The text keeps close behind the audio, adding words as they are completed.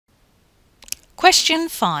Question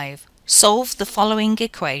 5. Solve the following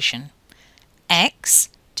equation. X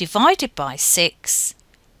divided by 6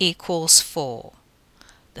 equals 4.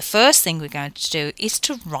 The first thing we're going to do is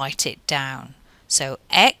to write it down. So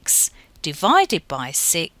x divided by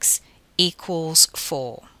 6 equals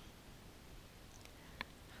 4.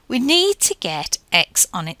 We need to get x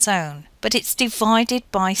on its own, but it's divided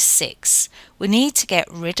by 6. We need to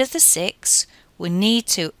get rid of the 6. We need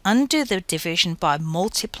to undo the division by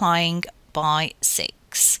multiplying by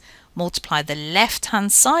 6. Multiply the left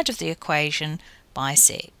hand side of the equation by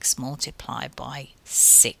 6. Multiply by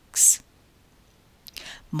 6.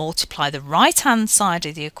 Multiply the right hand side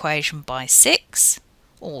of the equation by 6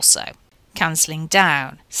 also. Cancelling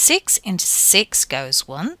down, 6 into 6 goes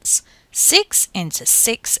once, 6 into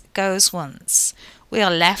 6 goes once. We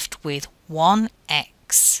are left with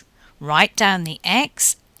 1x. Write down the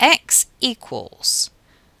x. X equals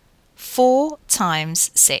 4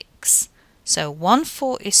 times 6. So 1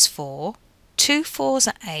 4 is 4, 2 4s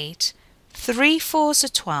are 8, 3 4s are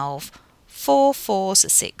 12, 4 4s are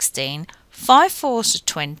 16, 5 4s are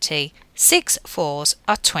 20, 6 4s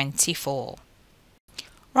are 24.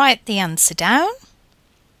 Write the answer down,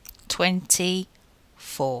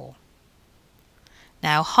 24.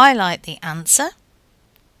 Now highlight the answer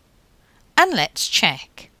and let's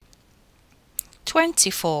check.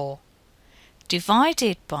 24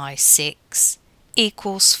 divided by 6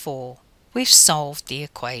 equals 4. We've solved the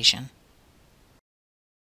equation.